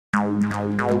Hey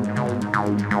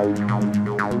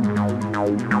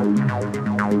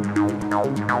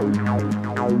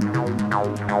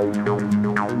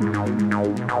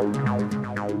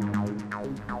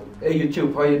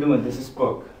YouTube, how you doing? This is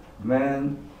Puck.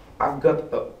 Man, I've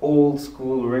got an old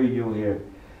school radio here,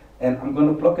 and I'm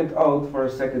gonna pluck it out for a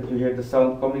second to hear the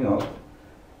sound coming out.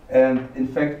 And in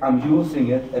fact, I'm using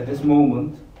it at this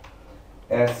moment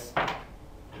as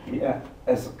a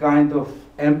kind of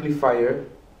amplifier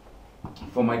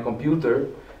for my computer.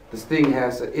 This thing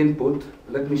has an input.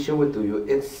 Let me show it to you.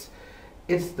 It's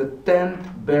the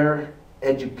Tandberg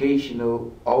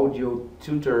educational audio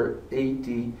Tutor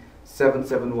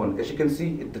 771. As you can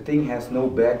see, the thing has no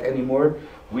back anymore.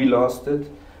 We lost it.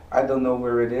 I don't know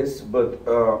where it is, but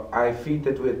I feed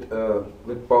it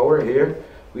with power here.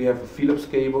 We have a Phillips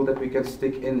cable that we can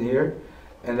stick in here,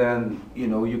 and then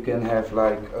you can have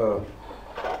like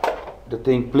the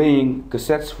thing playing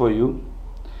cassettes for you.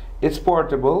 It's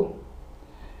portable,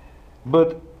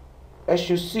 but as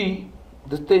you see,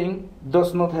 the thing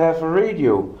does not have a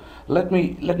radio. Let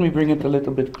me bring it a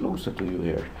little bit closer to you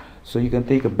here, so you can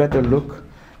take a better look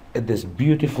at this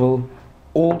beautiful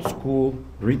old school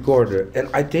recorder. And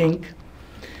I think,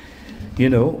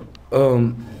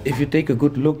 if you take a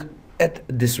good look at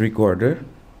this recorder,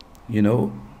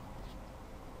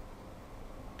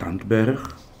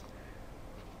 Tandberg,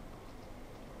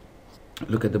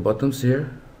 look at the buttons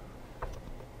here.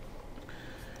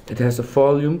 It has a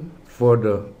volume for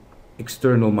the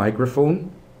external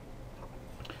microphone,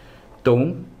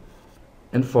 tone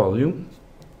and volume.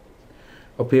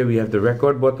 Up here we have the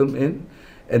record button in,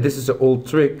 and this is an old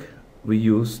trick we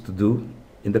used to do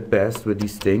in the past with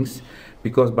these things,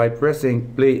 because by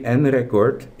pressing play and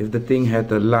record, if the thing had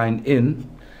a line in,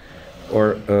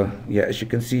 or as you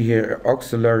can see here,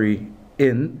 auxiliary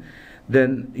in,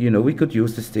 then we could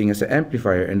use this thing as an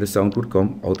amplifier and the sound would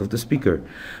come out of the speaker.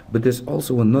 But there's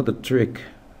also another trick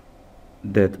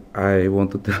that I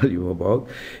want to tell you about.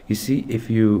 You see, if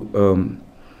you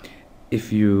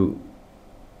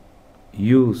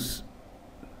use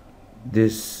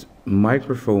this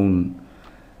microphone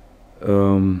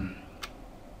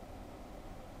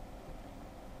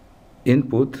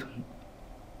input,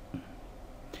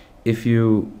 if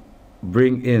you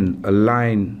bring in a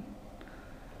line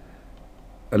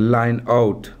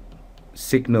out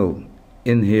signal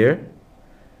in here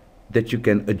that you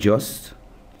can adjust,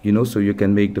 so you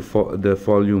can make the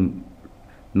volume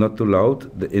not too loud,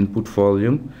 the input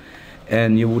volume,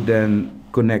 and you would then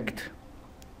connect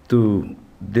to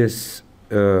this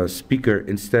speaker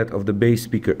instead of the bass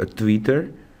speaker a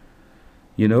tweeter,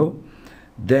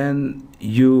 then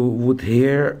you would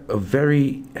hear a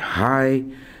very high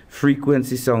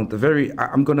frequency sound.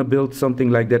 I'm gonna build something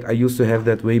like that. I used to have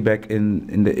that way back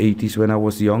in the 80s when I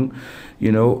was young.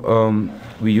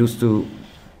 We used to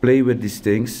play with these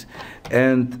things,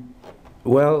 and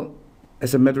well,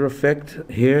 as a matter of fact,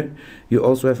 here you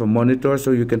also have a monitor,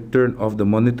 so you can turn off the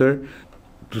monitor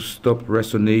to stop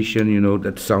resonation.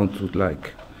 That sound would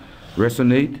like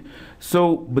resonate.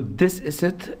 So, but this is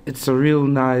it. It's a real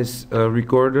nice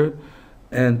recorder,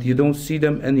 and you don't see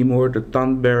them anymore. The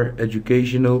Tandberg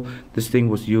educational, this thing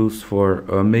was used for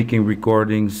making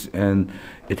recordings, and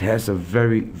it has a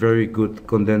very, very good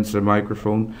condenser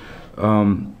microphone.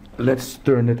 Let's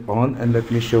turn it on and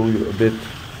let me show you a bit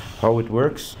how it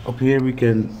works. Up here we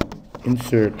can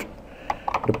insert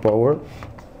the power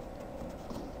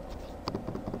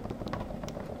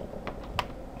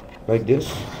like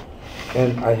this,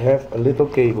 and I have a little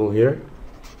cable here.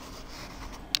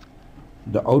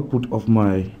 The output of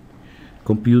my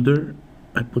computer,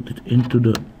 I put it into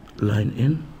the line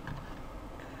in,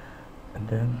 and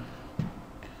then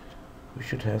we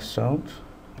should have sound.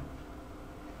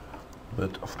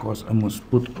 But of course I must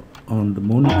put on the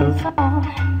monitor.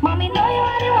 Mommy know you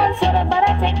are the one, so but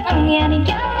I take money and you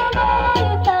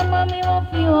tell mommy what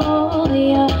you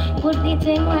put the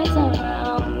thing right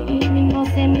around me.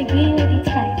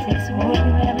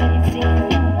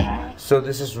 So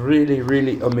this is really,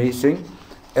 really amazing.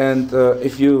 And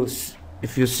if you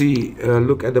see,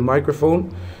 look at the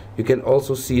microphone, you can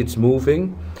also see it's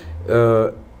moving,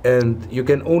 and you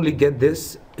can only get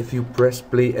this if you press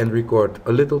play and record.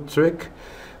 A little trick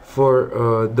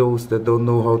for those that don't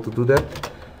know how to do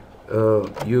that: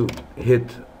 you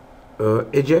hit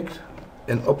eject,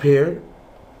 and up here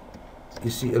you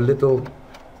see a little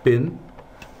pin.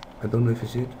 I don't know if you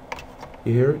see it.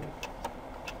 You hear it?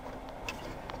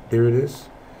 Here it is.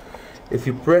 If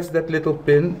you press that little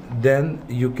pin, then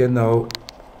you can now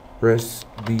press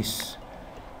these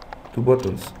two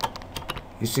buttons.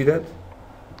 You see that?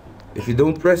 If you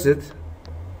don't press it,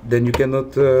 then you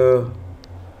cannot